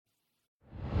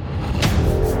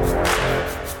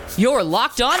You're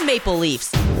Locked On Maple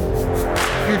Leafs,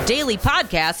 your daily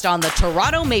podcast on the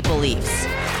Toronto Maple Leafs.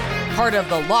 Part of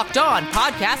the Locked On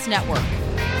Podcast Network,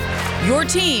 your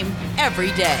team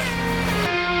every day.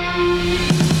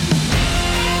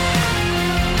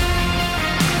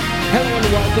 Hello and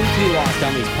welcome to the Locked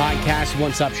On Leafs podcast,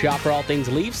 one-stop shop for all things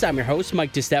Leafs. I'm your host,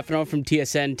 Mike DiStefano from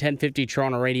TSN 1050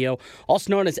 Toronto Radio, also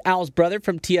known as Al's brother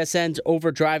from TSN's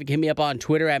Overdrive. You can hit me up on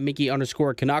Twitter at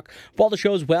Mickey_Canuck. Follow the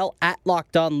show as well at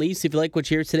Locked On Leafs. If you like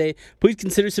what you hear today, please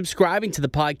consider subscribing to the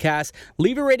podcast.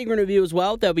 Leave a rating and review as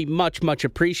well. That would be much, much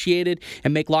appreciated.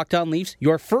 And make Locked On Leafs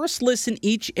your first listen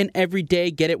each and every day.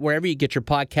 Get it wherever you get your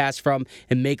podcast from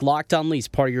and make Locked On Leafs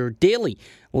part of your daily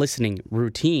listening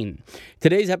routine.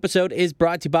 Today's episode is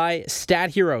brought to you by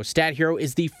Stat Hero. Stat Hero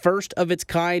is the first of its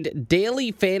kind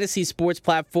daily fantasy sports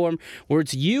platform where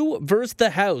it's you versus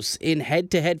the house in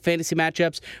head-to-head fantasy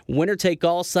matchups. Winner take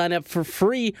all. Sign up for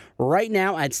free right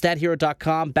now at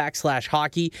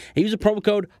stathero.com/hockey and use the promo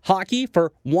code hockey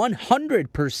for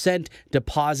 100%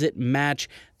 deposit match.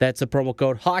 That's the promo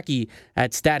code hockey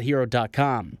at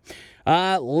stathero.com.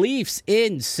 Leafs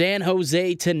in San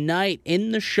Jose tonight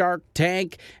in the Shark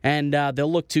Tank, and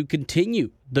they'll look to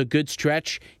continue the good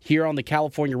stretch here on the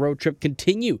California road trip.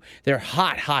 Continue their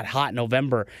hot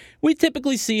November. We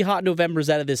typically see hot Novembers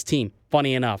out of this team,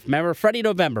 funny enough. Remember, Freddie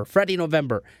November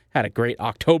had a great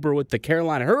October with the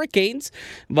Carolina Hurricanes,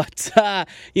 but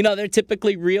they're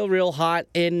typically real hot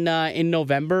in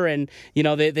November, and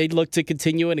they look to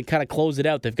continue it and kind of close it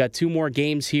out. They've got two more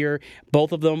games here,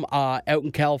 both of them out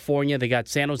in California. They got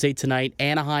San Jose tonight,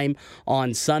 Anaheim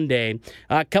on Sunday.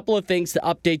 A couple of things to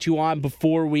update you on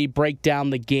before we break down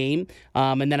the game,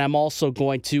 and then I'm also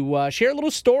going to share a little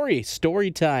story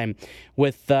time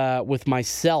with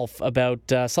myself about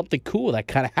something cool that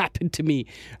kind of happened to me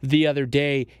the other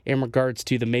day in regards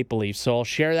to the Maple Leafs. So I'll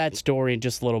share that story in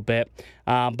just a little bit.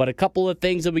 But a couple of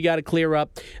things that we got to clear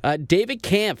up. David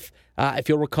Kampf, if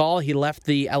you'll recall, he left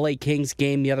the LA Kings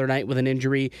game the other night with an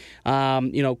injury.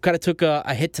 Kind of took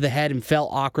a hit to the head and fell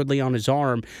awkwardly on his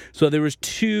arm. So there was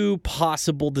two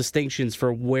possible distinctions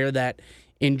for where that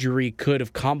injury could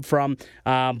have come from.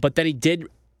 But then he did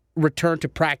return to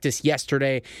practice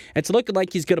yesterday. It's looking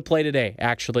like he's going to play today,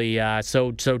 actually.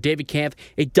 So David Kampf,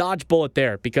 a dodge bullet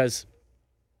there, because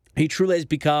he truly has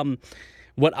become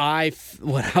what I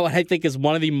think is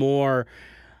one of the more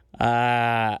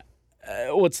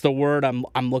what's the word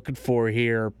I'm looking for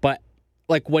here? But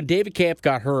like when David Kampf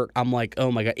got hurt, I'm like,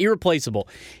 oh my god, irreplaceable.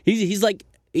 He's like.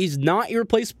 He's not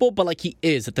irreplaceable, but like he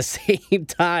is at the same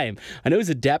time. I know he's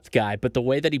a depth guy, but the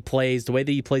way that he plays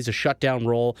a shutdown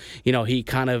role, he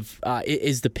kind of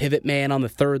is the pivot man on the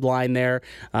third line there.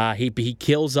 He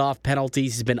kills off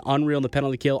penalties. He's been unreal in the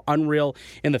penalty kill, unreal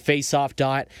in the face-off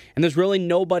dot. And there's really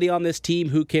nobody on this team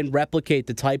who can replicate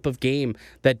the type of game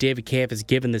that David Kampf has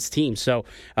given this team. So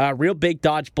real big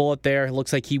dodge bullet there. It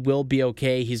looks like he will be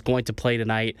okay. He's going to play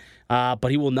tonight.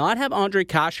 But he will not have Ondrej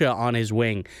Kase on his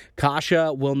wing. Kase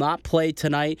will not play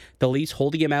tonight. The Leafs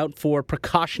holding him out for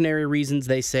precautionary reasons,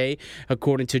 they say,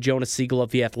 according to Jonas Siegel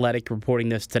of The Athletic, reporting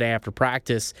this today after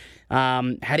practice.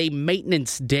 Had a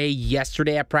maintenance day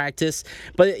yesterday at practice.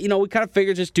 But, we kind of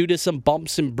figured just due to some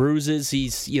bumps and bruises,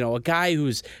 he's, a guy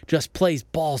who's just plays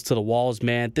balls to the walls,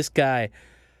 man. This guy,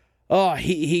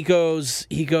 he goes...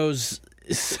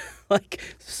 like,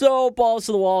 so balls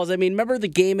to the walls. I mean, remember the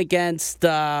game against, who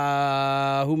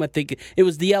am I thinking? It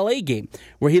was the LA game,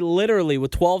 where he literally,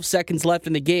 with 12 seconds left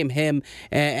in the game, him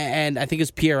and I think it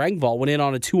was Pierre Engvall went in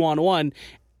on a 2-on-1,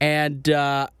 and,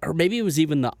 or maybe it was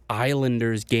even the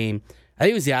Islanders game. I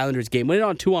think it was the Islanders game. Went in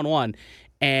on 2-on-1,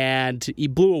 and he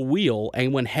blew a wheel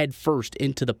and went head first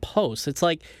into the post. It's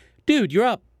like, dude, you're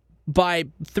up by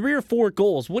 3 or 4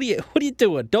 goals. What are you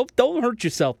doing? Don't hurt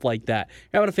yourself like that.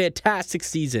 You're having a fantastic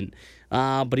season.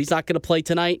 But he's not going to play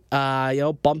tonight.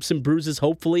 Bumps and bruises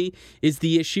hopefully is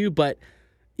the issue. But,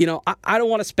 I don't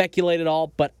want to speculate at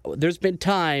all, but there's been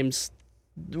times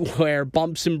where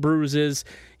bumps and bruises,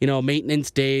 maintenance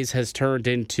days has turned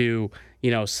into,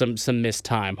 some missed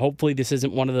time. Hopefully this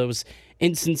isn't one of those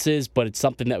instances, but it's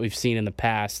something that we've seen in the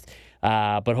past.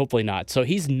 But hopefully not. So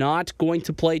he's not going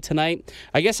to play tonight.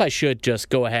 I guess I should just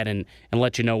go ahead and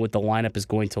let you know what the lineup is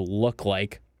going to look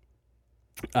like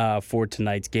for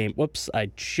tonight's game. Whoops,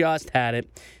 I just had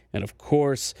it. And of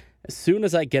course, as soon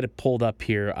as I get it pulled up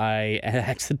here, I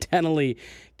accidentally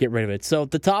get rid of it. So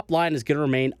the top line is going to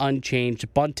remain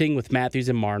unchanged. Bunting with Matthews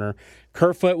and Marner.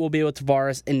 Kerfoot will be with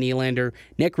Tavares and Nylander.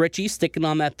 Nick Ritchie sticking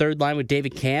on that third line with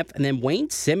David Kampf. And then Wayne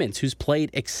Simmons, who's played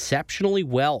exceptionally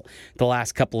well the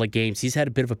last couple of games. He's had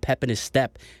a bit of a pep in his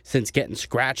step since getting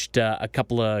scratched a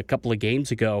couple of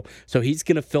games ago. So he's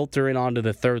going to filter in onto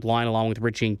the third line along with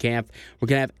Ritchie and Kampf. We're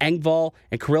going to have Engvall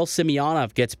and Kirill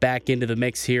Semyonov gets back into the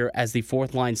mix here as the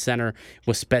fourth line center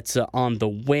with Spezza on the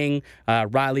wing.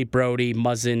 Riley, Brody,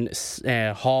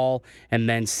 Muzzin, Hall, and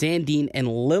then Sandin and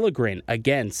Liljegren.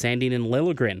 Again, Sandin and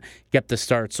Liljegren get the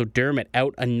start. So Dermott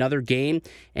out another game.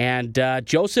 And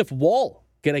Joseph Woll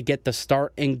going to get the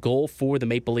start in goal for the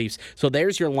Maple Leafs. So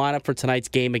there's your lineup for tonight's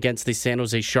game against the San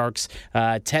Jose Sharks.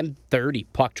 10:30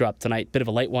 puck drop tonight. Bit of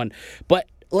a late one. But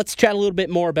let's chat a little bit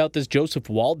more about this Joseph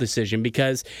Woll decision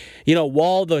because,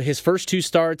 Woll, his first two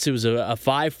starts, it was a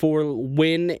 5-4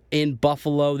 win in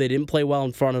Buffalo. They didn't play well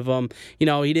in front of him. He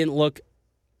didn't look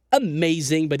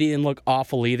amazing, but he didn't look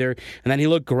awful either. And then he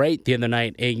looked great the other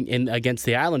night against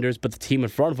the Islanders, but the team in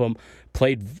front of him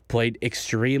played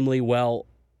extremely well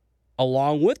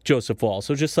along with Joseph Woll.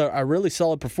 So just a really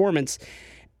solid performance.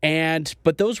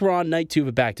 But those were on night 2 of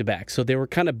a back-to-back, so they were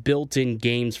kind of built-in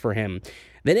games for him.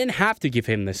 They didn't have to give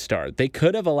him this start. They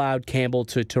could have allowed Campbell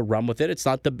to run with it. It's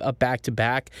not a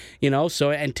back-to-back,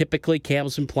 and typically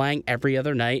Campbell's been playing every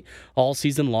other night all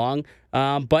season long.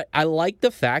 But I like the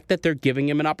fact that they're giving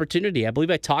him an opportunity. I believe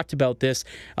I talked about this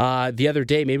the other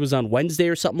day. Maybe it was on Wednesday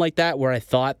or something like that, where I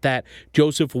thought that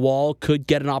Joseph Woll could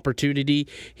get an opportunity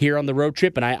here on the road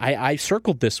trip. And I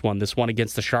circled this one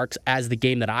against the Sharks as the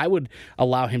game that I would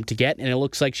allow him to get. And it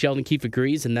looks like Sheldon Keefe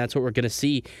agrees, and that's what we're going to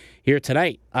see here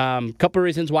tonight. Couple of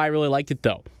reasons why I really liked it,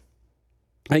 though.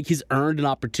 I think he's earned an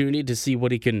opportunity to see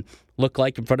what he can look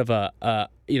like in front of a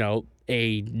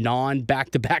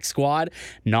non-back-to-back squad,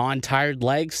 non-tired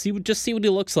legs. See what he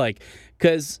looks like.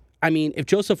 Because, if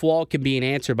Joseph Woll can be an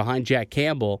answer behind Jack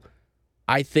Campbell,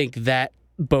 I think that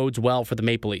bodes well for the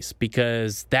Maple Leafs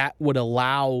because that would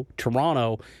allow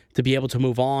Toronto to be able to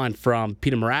move on from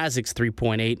Peter Mrazek's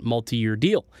 $3.8 multi-year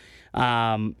deal.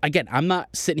 Again, I'm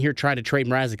not sitting here trying to trade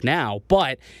Mrazek now,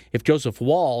 but if Joseph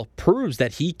Woll proves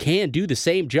that he can do the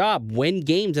same job, win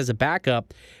games as a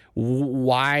backup,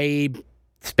 why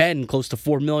spend close to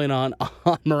 $4 million on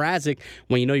Mrazek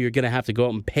when you're going to have to go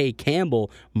out and pay Campbell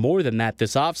more than that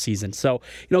this offseason? So,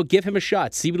 give him a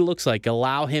shot, see what it looks like,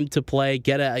 allow him to play,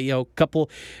 get a couple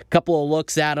of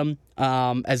looks at him.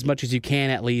 As much as you can,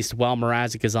 at least, while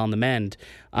Mrazek is on the mend.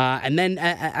 And then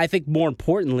I think more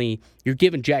importantly, you're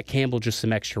giving Jack Campbell just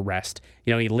some extra rest.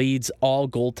 He leads all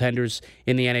goaltenders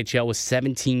in the NHL with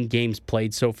 17 games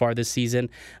played so far this season,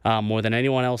 more than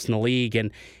anyone else in the league.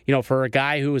 And, for a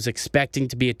guy who was expecting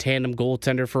to be a tandem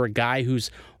goaltender, for a guy who's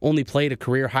only played a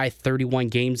career-high 31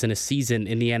 games in a season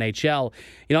in the NHL,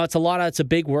 it's a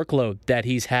big workload that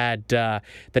he's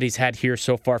had here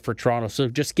so far for Toronto. So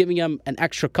just giving him an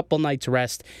extra couple nights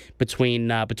rest between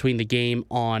the game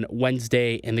on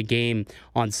Wednesday and the game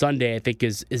on Sunday, I think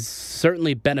is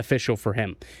certainly beneficial for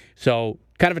him. So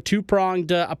kind of a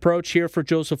two-pronged approach here for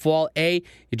Joseph Woll. You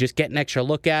just get an extra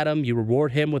look at him. You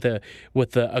reward him with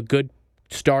a good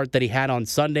start that he had on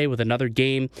Sunday with another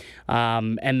game.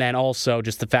 And then also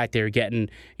just the fact that you're getting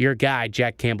your guy,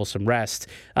 Jack Campbell, some rest.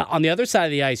 On the other side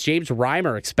of the ice, James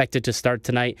Reimer expected to start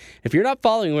tonight. If you're not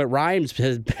following what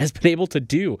Reimer has been able to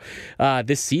do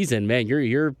this season, man,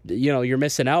 you're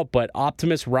missing out. But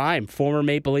Optimus Reim, former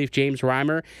Maple Leaf James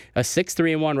Reimer, a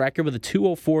 6-3-1 record with a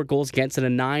 204 goals against and a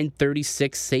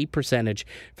 936 save percentage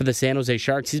for the San Jose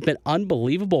Sharks. He's been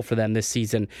unbelievable for them this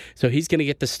season. So he's going to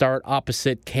get the start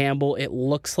opposite Campbell, it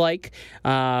looks like.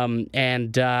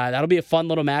 And that'll be a fun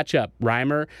little matchup.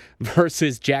 Reimer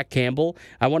versus Jack Campbell.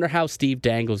 I wonder how Steve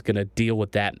Dangle's going to deal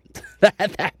with that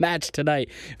match tonight.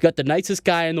 We've got the nicest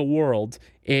guy in the world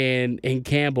in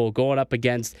Campbell going up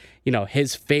against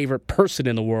his favorite person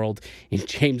in the world in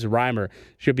James Reimer.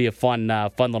 Should be a fun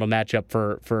little matchup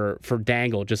for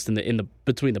Dangle just in the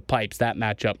between the pipes, that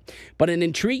matchup. But an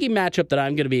intriguing matchup that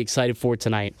I'm going to be excited for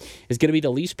tonight is going to be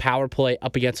the Leafs power play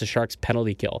up against the Sharks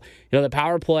penalty kill. The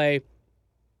power play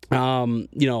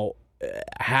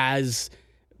has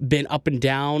been up and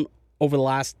down over the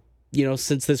last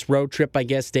since this road trip, I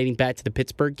guess, dating back to the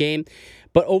Pittsburgh game.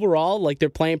 But overall, they're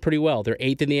playing pretty well. They're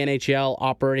 8th in the NHL,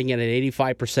 operating at an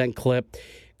 85% clip.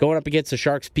 Going up against the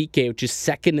Sharks PK, which is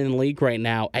second in the league right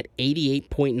now at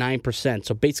 88.9%.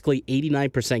 So basically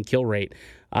 89% kill rate.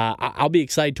 I'll be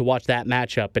excited to watch that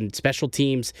matchup. And special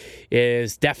teams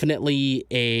is definitely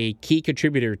a key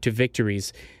contributor to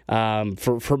victories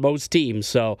for most teams.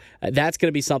 So that's going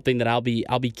to be something that I'll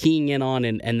be keying in on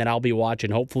and that I'll be watching.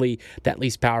 Hopefully that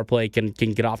Leafs power play can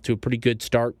get off to a pretty good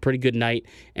start, pretty good night,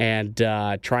 and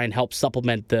try and help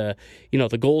supplement the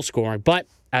goal scoring. But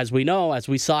as we know, as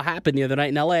we saw happen the other night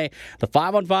in LA, the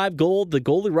 5-on-5 goal, the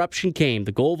goal eruption came.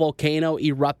 The goal volcano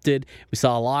erupted. We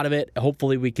saw a lot of it.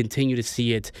 Hopefully we continue to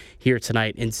see it here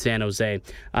tonight in San Jose.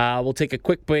 We'll take a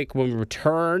quick break. When we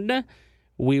return,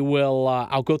 we will.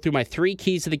 I'll go through my 3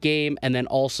 keys of the game and then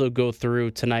also go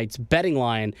through tonight's betting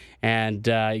line and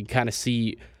kind of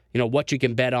see what you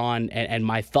can bet on and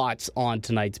my thoughts on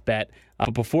tonight's bet.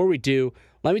 But before we do,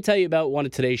 let me tell you about one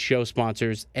of today's show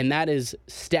sponsors, and that is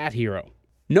Stat Hero.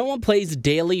 No one plays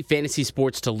daily fantasy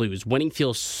sports to lose. Winning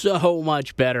feels so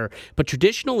much better. But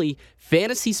traditionally,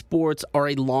 fantasy sports are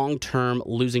a long-term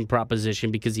losing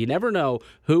proposition because you never know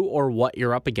who or what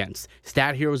you're up against.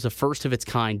 Stat Hero is the first of its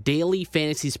kind daily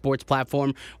fantasy sports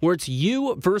platform where it's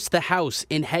you versus the house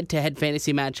in head-to-head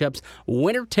fantasy matchups,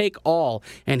 winner take all.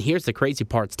 And here's the crazy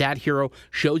part. Stat Hero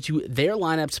shows you their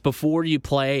lineups before you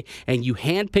play, and you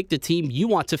handpick the team you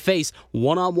want to face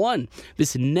one-on-one.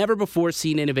 This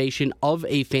never-before-seen innovation of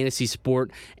a fantasy sport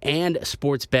and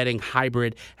sports betting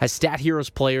hybrid has Stat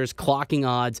Hero's players clocking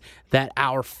odds that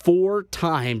are 4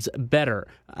 times better.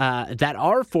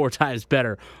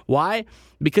 Why?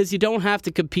 Because you don't have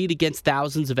to compete against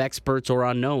thousands of experts or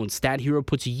unknowns. Stat Hero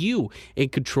puts you in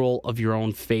control of your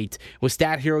own fate. With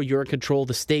Stat Hero, you're in control of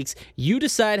the stakes. You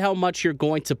decide how much you're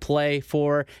going to play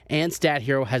for, and Stat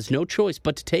Hero has no choice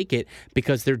but to take it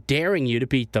because they're daring you to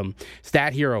beat them.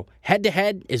 Stat Hero,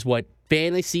 head-to-head is what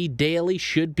Fantasy Daily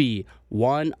should be,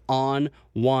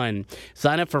 one-on-one.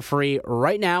 Sign up for free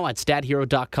right now at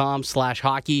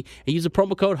stathero.com/hockey and use the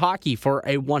promo code hockey for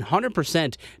a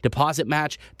 100% deposit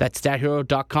match. That's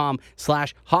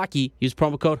stathero.com/hockey. Use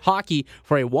promo code hockey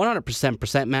for a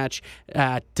 100% match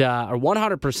at or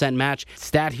 100% match.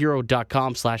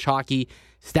 Stathero.com/hockey.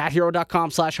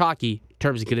 Stathero.com/hockey.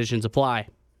 Terms and conditions apply.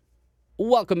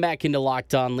 Welcome back into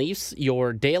Locked On Leafs,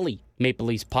 your daily Maple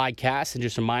Leafs podcast. And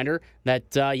just a reminder that,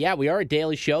 we are a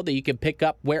daily show that you can pick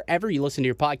up wherever you listen to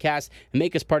your podcast and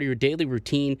make us part of your daily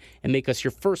routine and make us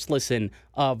your first listen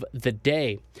of the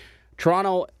day.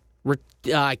 Toronto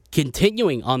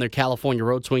continuing on their California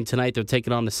road swing tonight. They're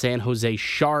taking on the San Jose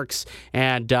Sharks.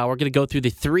 And we're going to go through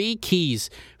the 3 keys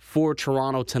for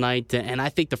Toronto tonight. And I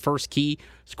think the first key,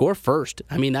 score first.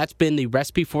 I mean, that's been the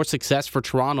recipe for success for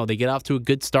Toronto. They get off to a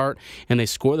good start and they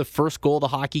score the first goal of the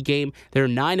hockey game. They're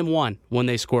 9-1 when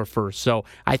they score first. So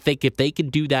I think if they can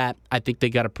do that, I think they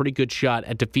got a pretty good shot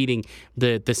at defeating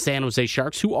the San Jose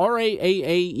Sharks, who are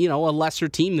a lesser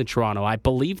team than Toronto. I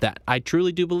believe that. I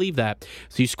truly do believe that.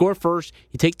 So you score first,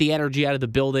 you take the energy out of the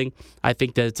building. I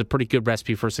think that it's a pretty good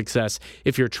recipe for success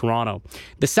if you're Toronto.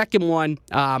 The second one,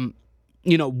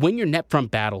 win your net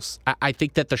front battles. I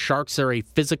think that the Sharks are a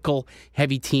physical,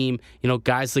 heavy team.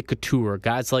 Guys like Couture,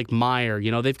 guys like Meyer.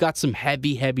 They've got some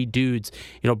heavy dudes.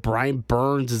 Brian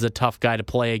Burns is a tough guy to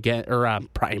play against.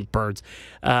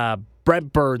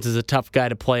 Brent Burns is a tough guy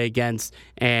to play against,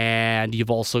 and you've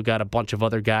also got a bunch of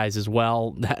other guys as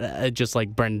well, just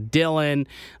like Brendan Dillon.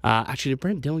 Actually, did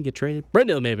Brendan Dillon get traded? Brendan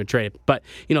Dillon may have been traded, but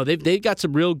they've got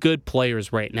some real good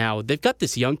players right now. They've got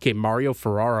this young kid, Mario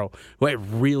Ferraro, who I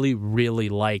really, really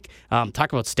like.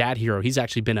 Talk about Stat Hero. He's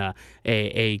actually been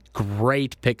a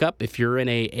great pickup if you're in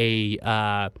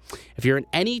if you're in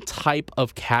any type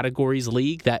of categories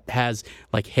league that has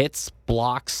like hits,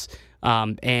 blocks,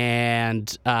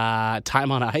 and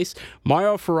time on ice.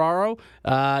 Mario Ferraro,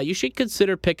 you should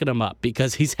consider picking him up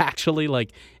because he's actually like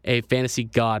a fantasy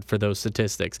god for those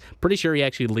statistics. Pretty sure he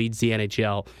actually leads the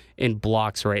NHL in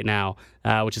blocks right now,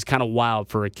 which is kind of wild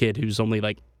for a kid who's only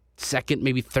like second,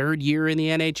 maybe third year in the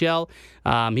NHL.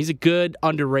 He's a good,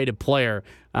 underrated player.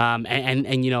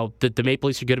 The Maple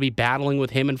Leafs are going to be battling with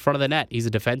him in front of the net. He's a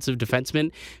defensive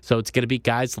defenseman, so it's going to be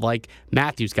guys like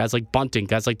Matthews, guys like Bunting,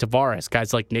 guys like Tavares,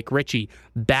 guys like Nick Ritchie,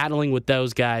 battling with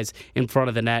those guys in front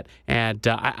of the net. And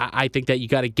I think that you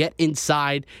got to get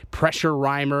inside, pressure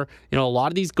Reimer. A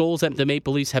lot of these goals that the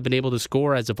Maple Leafs have been able to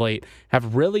score as of late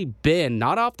have really been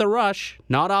not off the rush,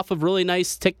 not off of really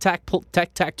nice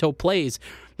tic-tac-toe plays.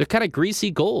 They're kind of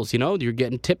greasy goals, You're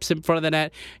getting tips in front of the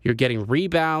net. You're getting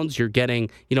rebounds. You're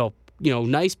getting,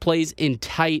 nice plays in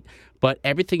tight. But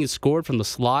everything is scored from the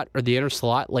slot or the inner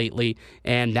slot lately,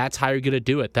 and that's how you're going to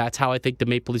do it. That's how I think the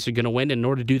Maple Leafs are going to win. And in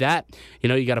order to do that,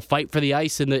 you got to fight for the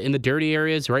ice in the dirty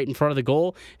areas right in front of the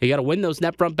goal. You got to win those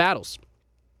net front battles.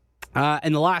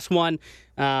 And the last one,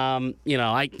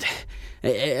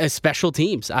 special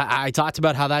teams. I talked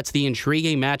about how that's the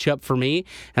intriguing matchup for me,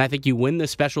 and I think you win the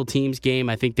special teams game.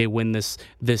 I think they win this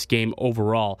game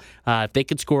overall. If they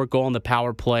could score a goal on the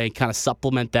power play, kind of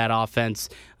supplement that offense,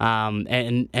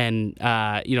 and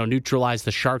neutralize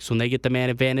the Sharks when they get the man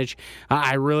advantage,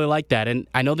 I really like that. And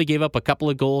I know they gave up a couple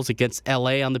of goals against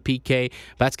LA on the PK.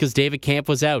 But that's because David Kampf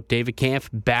was out. David Kampf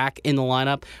back in the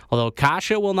lineup, although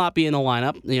Kasha will not be in the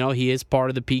lineup. He is part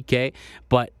of the PK,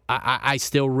 but I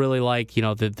still really like,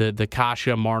 the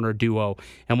Kasha Marner duo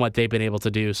and what they've been able to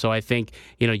do. So I think,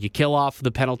 you kill off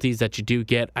the penalties that you do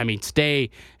get. I mean, stay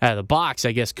out of the box,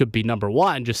 I guess, could be number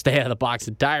one. Just stay out of the box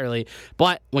entirely.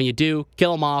 But when you do,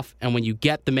 kill them off. And when you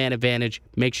get the man advantage,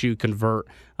 make sure you convert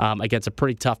against a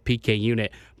pretty tough PK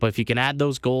unit. But if you can add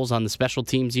those goals on the special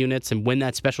teams units and win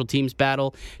that special teams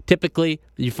battle, typically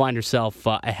you find yourself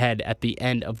ahead at the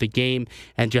end of the game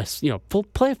and just,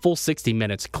 play a full 60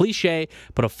 minutes. Cliche,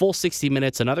 but a full 60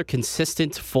 minutes, another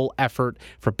consistent full effort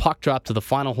for puck drop to the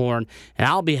final horn, and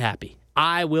I'll be happy.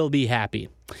 I will be happy.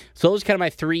 So those are kind of my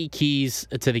three keys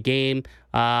to the game.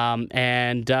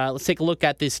 And let's take a look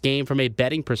at this game from a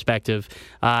betting perspective.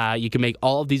 You can make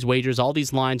all of these wagers. All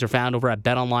these lines are found over at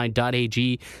betonline.ag.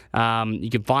 You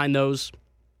can find those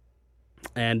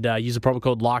and use the promo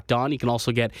code Locked On. You can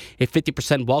also get a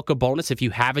 50% welcome bonus if you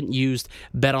haven't used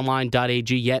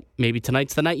betonline.ag yet. Maybe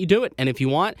tonight's the night you do it. And if you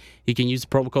want, you can use the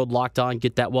promo code Locked On,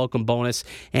 get that welcome bonus.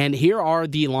 And here are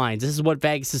the lines. This is what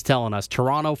Vegas is telling us.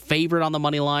 Toronto favored on the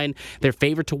money line. They're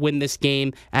favored to win this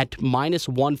game at minus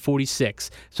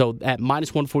 146. So at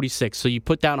minus 146. So you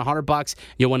put down $100,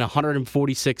 you'll win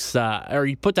 $146. Or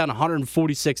you put down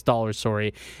 $146,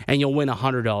 sorry, and you'll win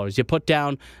 $100. You put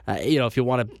down, if you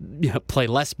want to play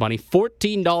less money,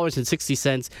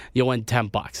 $14.60, you'll win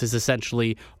 $10 is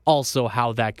essentially also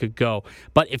how that could go.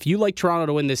 But if you like Toronto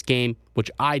to win this game, which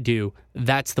I do,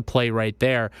 that's the play right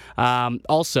there.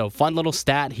 Also, fun little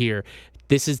stat here.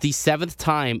 This is the 7th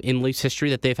time in Leafs history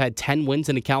that they've had 10 wins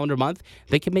in a calendar month.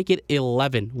 They can make it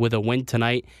 11 with a win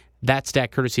tonight. That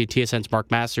stat courtesy of TSN's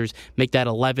Mark Masters. Make that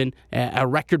 11. A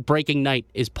record-breaking night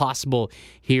is possible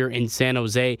here in San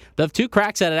Jose. They'll have 2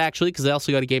 cracks at it, actually, because they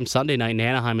also got a game Sunday night in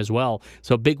Anaheim as well.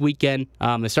 So a big weekend.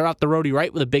 They start off the roadie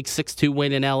right with a big 6-2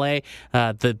 win in LA.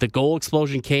 The goal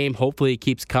explosion came. Hopefully it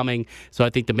keeps coming. So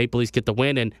I think the Maple Leafs get the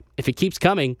win. And if it keeps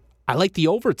coming, I like the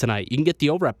over tonight. You can get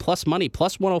the over at plus money,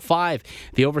 plus 105.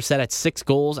 The over set at 6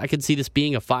 goals. I can see this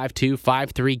being a 5-2,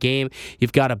 5-3 game.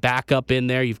 You've got a backup in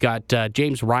there. You've got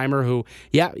James Reimer, who,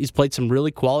 he's played some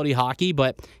really quality hockey,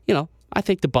 but, I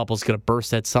think the bubble's going to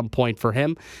burst at some point for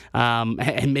him.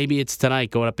 And maybe it's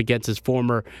tonight going up against his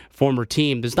former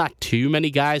team. There's not too many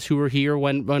guys who were here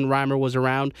when Reimer was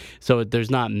around, so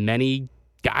there's not many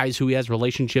guys who he has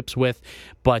relationships with,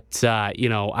 but I'm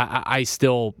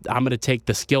going to take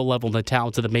the skill level and the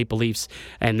talent of the Maple Leafs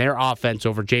and their offense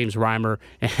over James Reimer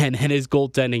and his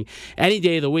goaltending any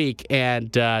day of the week.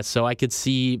 And so I could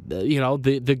see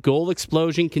the goal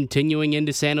explosion continuing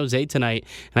into San Jose tonight,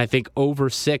 and I think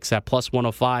over 6 at plus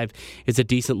 105 is a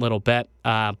decent little bet.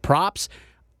 Props,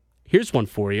 here's one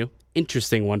for you,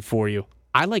 interesting one for you.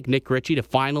 I like Nick Ritchie to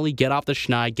finally get off the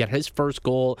schneid, get his first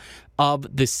goal of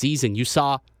the season. You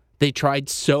saw they tried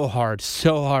so hard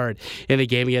in the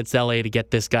game against LA to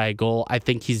get this guy a goal. I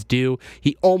think he's due.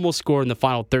 He almost scored in the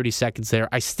final 30 seconds there.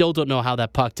 I still don't know how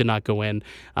that puck did not go in.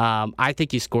 I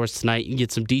think he scores tonight. You can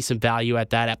get some decent value at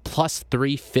that at plus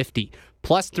 350.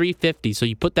 Plus 350. So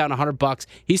you put down $100,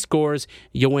 he scores,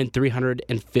 you'll win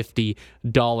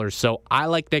 $350. So I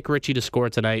like Nick Ritchie to score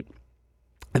tonight.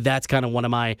 That's kind of one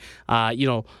of my,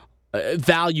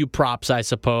 value props, I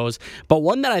suppose. But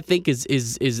one that I think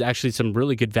is actually some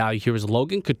really good value here is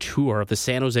Logan Couture of the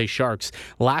San Jose Sharks.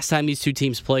 Last time these two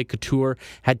teams played, Couture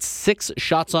had 6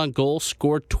 shots on goal,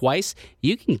 scored twice.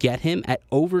 You can get him at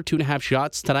over 2.5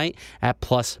 shots tonight at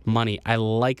plus money. I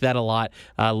like that a lot.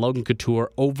 Logan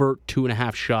Couture over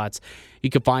 2.5 shots. You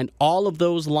can find all of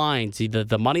those lines, either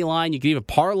the money line, you can even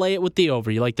parlay it with the over.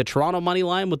 You like the Toronto money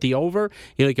line with the over,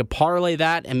 you can parlay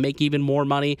that and make even more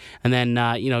money. And then,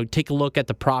 take a look at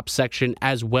the prop section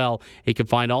as well. You can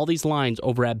find all these lines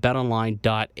over at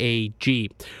betonline.ag.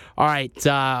 All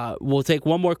right, we'll take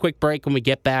one more quick break when we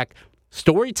get back.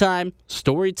 Story time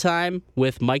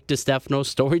with Mike DiStefano,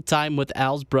 story time with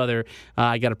Al's brother.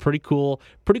 I got a pretty cool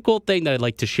thing that I'd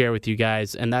like to share with you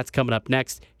guys, and that's coming up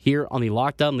next here on the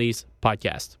Locked On Leafs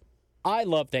podcast. I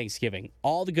love Thanksgiving.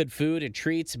 All the good food and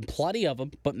treats and plenty of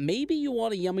them, but maybe you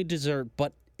want a yummy dessert,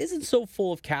 but isn't so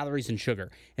full of calories and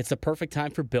sugar. It's the perfect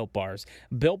time for Built Bars.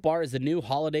 Built Bar is the new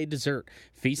holiday dessert.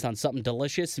 Feast on something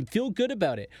delicious and feel good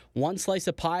about it. One slice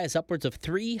of pie is upwards of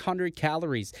 300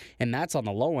 calories, and that's on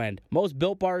the low end. Most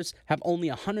Built Bars have only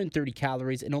 130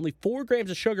 calories and only 4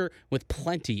 grams of sugar with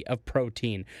plenty of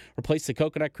protein. Replace the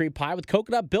coconut cream pie with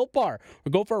coconut Built Bar, or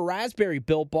go for a raspberry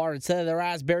Built Bar instead of the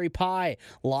raspberry pie.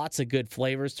 Lots of good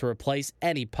flavors to replace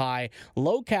any pie.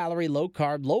 Low calorie, low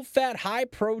carb, low fat, high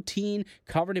protein,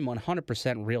 covered in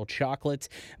 100% real chocolate.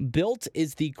 Built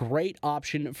is the great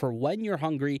option for when you're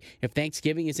hungry. If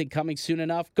Thanksgiving isn't coming soon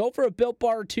enough, go for a Built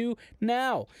Bar or two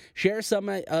now. Share some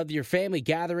of your family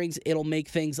gatherings. It'll make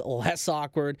things less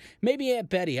awkward. Maybe Aunt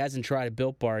Betty hasn't tried a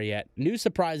Built Bar yet. New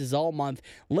surprises all month.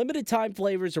 Limited time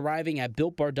flavors arriving at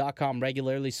BuiltBar.com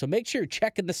regularly, so make sure you're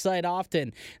checking the site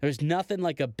often. There's nothing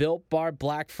like a Built Bar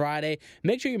Black Friday.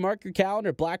 Make sure you mark your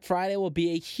calendar. Black Friday will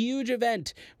be a huge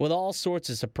event with all sorts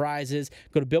of surprises.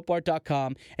 Go to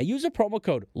BuiltBar.com and use the promo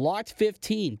code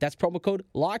LOCKED15. That's promo code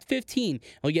LOCKED15. And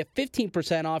you'll get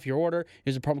 15% off your order.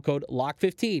 Use the promo code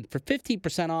LOCKED15 for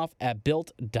 15% off at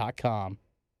Built.com.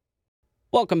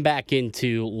 Welcome back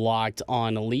into Locked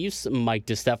On Leafs. Mike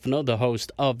DiStefano, the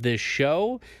host of this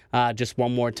show. Just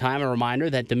one more time, a reminder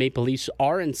that the Maple Leafs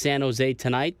are in San Jose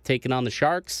tonight, taking on the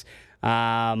Sharks.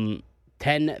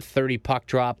 10:30 puck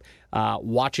drop.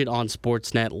 Watch it on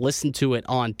Sportsnet. Listen to it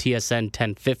on TSN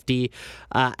 1050.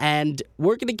 And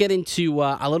we're going to get into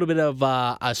a little bit of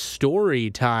a story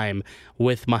time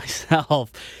with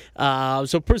myself. So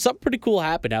something pretty cool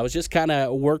happened. I was just kind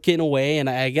of working away, and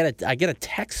I get a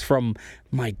text from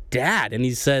my dad, and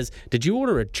he says, "Did you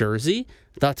order a jersey?"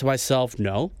 I thought to myself,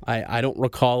 no, I don't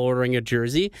recall ordering a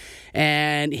jersey.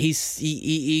 And he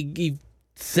sends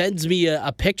me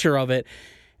a picture of it.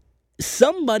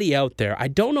 Somebody out there, I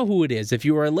don't know who it is. If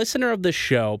you are a listener of the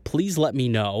show, please let me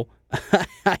know,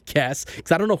 I guess,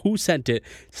 because I don't know who sent it.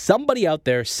 Somebody out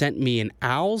there sent me an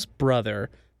Al's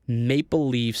Brother Maple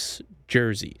Leafs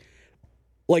jersey.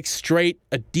 Like straight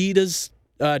Adidas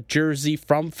jersey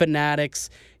from Fanatics,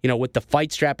 with the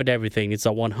fight strap and everything. It's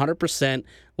a 100%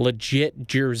 legit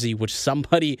jersey, which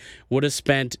somebody would have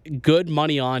spent good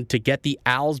money on to get the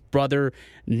Al's Brother,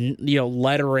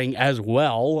 lettering as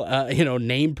well,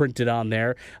 name printed on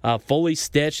there. Fully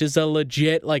stitched. Is a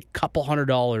legit, couple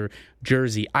 $100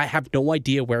 jersey. I have no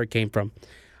idea where it came from.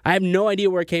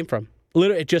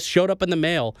 Literally, it just showed up in the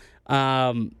mail.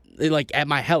 At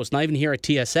my house, not even here at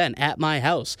TSN, at my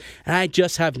house. And I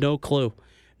just have no clue.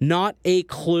 Not a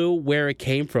clue where it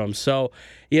came from. So,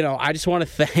 I just want to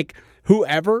thank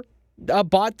whoever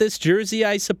bought this jersey,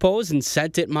 I suppose, and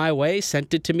sent it my way,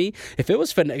 sent it to me. If it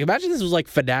was, imagine this was like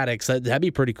Fanatics, that'd be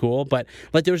pretty cool. But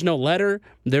there was no letter,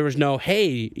 there was no,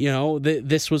 hey,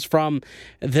 this was from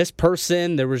this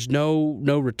person. There was no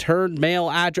return mail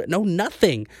address, no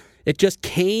nothing. It just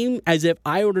came as if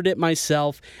I ordered it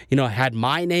myself. I had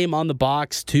my name on the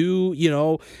box to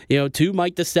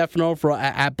Mike DiStefano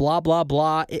at blah, blah,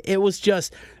 blah. It was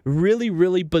just really,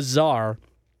 really bizarre.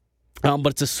 But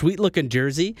it's a sweet-looking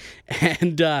jersey,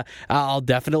 and I'll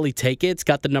definitely take it. It's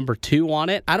got the number 2 on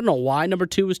it. I don't know why number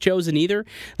 2 was chosen either.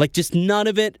 Just none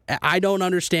of it. I don't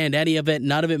understand any of it.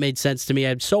 None of it made sense to me.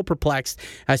 I'm so perplexed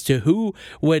as to who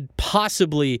would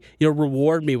possibly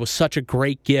reward me with such a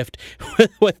great gift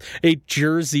with a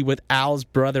jersey with Al's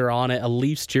Brother on it, a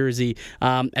Leafs jersey,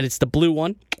 and it's the blue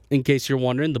one. In case you're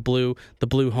wondering, the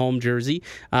blue home jersey.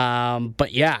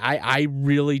 But yeah, I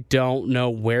really don't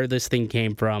know where this thing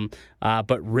came from.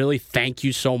 But really, thank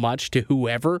you so much to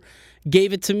whoever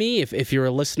gave it to me. If you're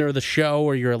a listener of the show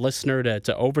or you're a listener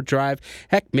to Overdrive,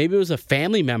 heck, maybe it was a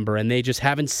family member and they just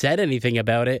haven't said anything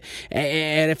about it.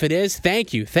 And if it is,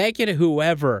 thank you to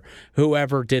whoever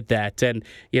did that. And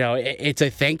it's a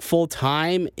thankful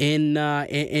time in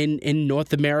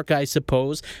North America, I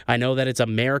suppose. I know that it's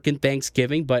American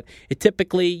Thanksgiving, but it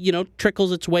typically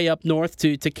trickles its way up north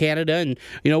to Canada, and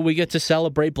we get to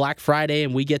celebrate Black Friday,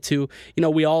 and we get to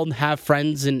we all have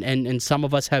friends and some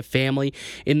of us have family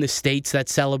in the States that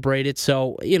celebrate it.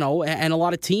 So, and a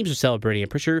lot of teams are celebrating it. I'm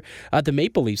pretty sure the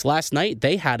Maple Leafs last night,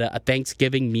 they had a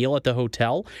Thanksgiving meal at the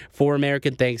hotel for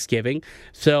American Thanksgiving.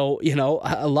 So,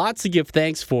 lots to give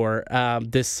thanks for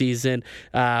this season.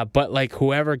 But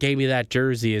whoever gave me that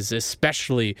jersey is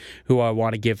especially who I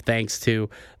want to give thanks to.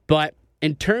 But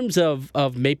in terms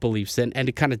of Maple Leafs, and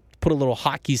to kind of put a little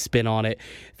hockey spin on it,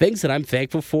 things that I'm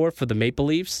thankful for the Maple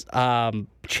Leafs,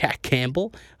 Jack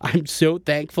Campbell. I'm so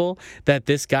thankful that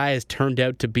this guy has turned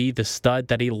out to be the stud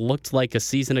that he looked like a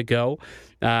season ago,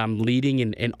 leading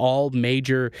in all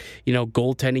major,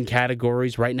 goaltending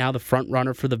categories. Right now, the front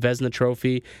runner for the Vezina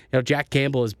Trophy. Jack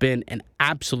Campbell has been an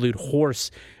absolute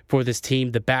horse for this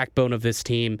team, the backbone of this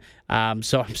team.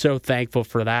 So I'm so thankful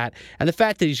for that. And the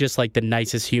fact that he's just like the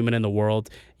nicest human in the world,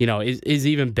 is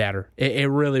even better. It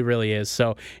really, really is.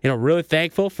 So, really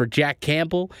thankful for Jack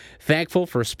Campbell, thankful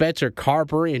for Spencer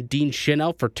Carberry and Dean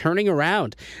Chenoweth for turning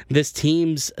around this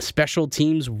team's special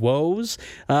teams woes.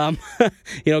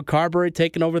 Carberry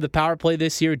taking over the power play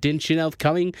this year, Dean Chenoweth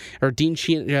coming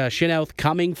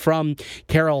from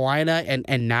Carolina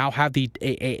and now have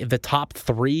the top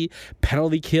 3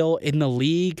 penalty kill in the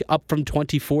league, up from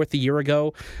 24th a year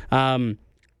ago.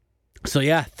 So,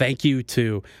 yeah, thank you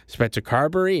to Spencer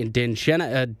Carberry and Dean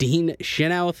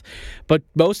Chenoweth. But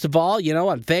most of all,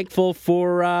 I'm thankful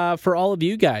for all of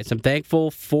you guys. I'm thankful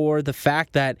for the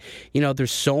fact that,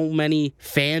 there's so many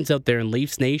fans out there in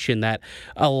Leafs Nation that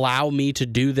allow me to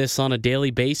do this on a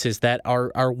daily basis, that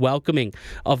are welcoming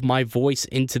of my voice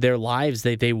into their lives.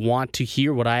 They want to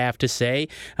hear what I have to say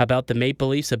about the Maple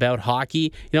Leafs, about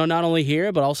hockey, not only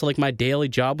here, but also like my daily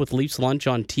job with Leafs Lunch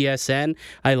on TSN.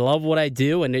 I love what I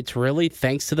do, and it's really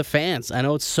thanks to the fans. I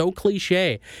know it's so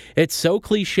cliche.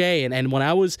 And when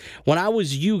I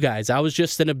was you guys, I was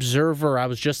just an observer. I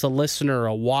was just a listener,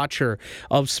 a watcher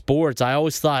of sports. I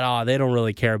always thought, they don't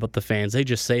really care about the fans. They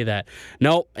just say that.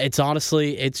 No,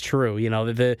 it's true.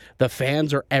 The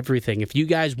fans are everything. If you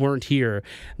guys weren't here,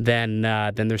 then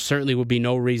there certainly would be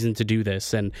no reason to do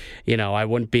this. And, I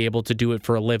wouldn't be able to do it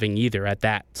for a living either at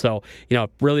that. So,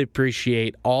 really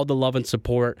appreciate all the love and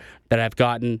support that I've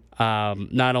gotten,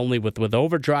 not only with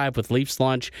Overdrive, with Leafs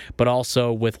Lunch, but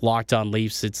also with Locked On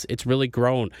Leafs. It's really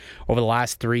grown over the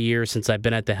last 3 years since I've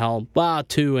been at the helm. Well,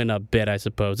 2 and a bit, I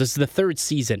suppose. This is the 3rd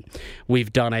season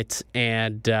we've done it,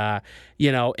 and I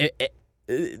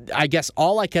guess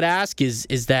all I could ask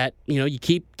is that you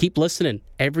keep listening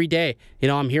every day.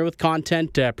 I'm here with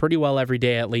content pretty well every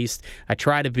day, at least. I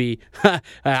try to be.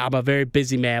 I'm a very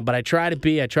busy man, but I try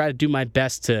to do my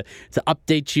best to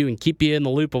update you and keep you in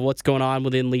the loop of what's going on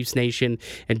within Leafs Nation,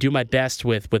 and do my best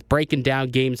with breaking down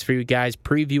games for you guys,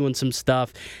 previewing some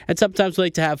stuff, and sometimes we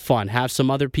like to have fun, have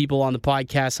some other people on the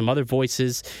podcast, some other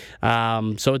voices.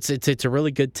 So it's a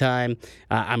really good time.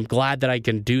 I'm glad that I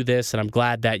can do this, and I'm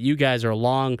glad that you guys are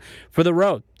along for the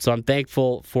road. So I'm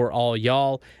thankful for all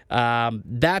y'all.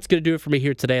 That's going to do it for me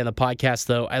here today on the podcast,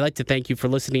 though. I'd like to thank you for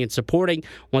listening and supporting.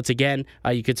 Once again,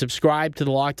 you can subscribe to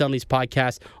the Locked On Leafs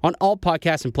podcast on all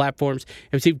podcasts and platforms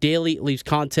and receive daily Leafs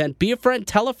content. Be a friend.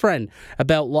 Tell a friend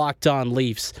about Locked On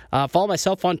Leafs. Follow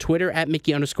myself on Twitter at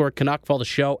Mickey_Canuck. Follow the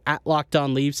show at Locked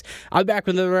On Leafs. I'll be back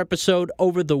with another episode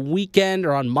over the weekend,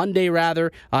 or on Monday,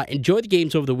 rather. Enjoy the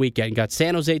games over the weekend. Got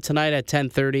San Jose tonight at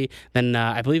 10:30. Then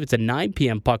I believe it's a 9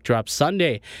 p.m. puck drop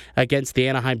Sunday against the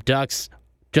Anaheim Ducks.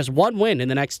 Just one win in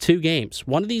the next 2 games.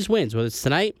 One of these wins, whether it's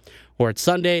tonight or it's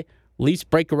Sunday, Leafs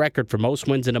break a record for most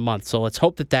wins in a month. So let's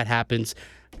hope that happens.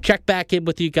 Check back in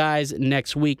with you guys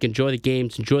next week. Enjoy the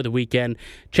games. Enjoy the weekend.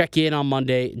 Check in on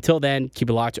Monday. Until then, keep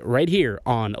it locked right here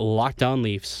on Locked On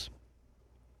Leafs.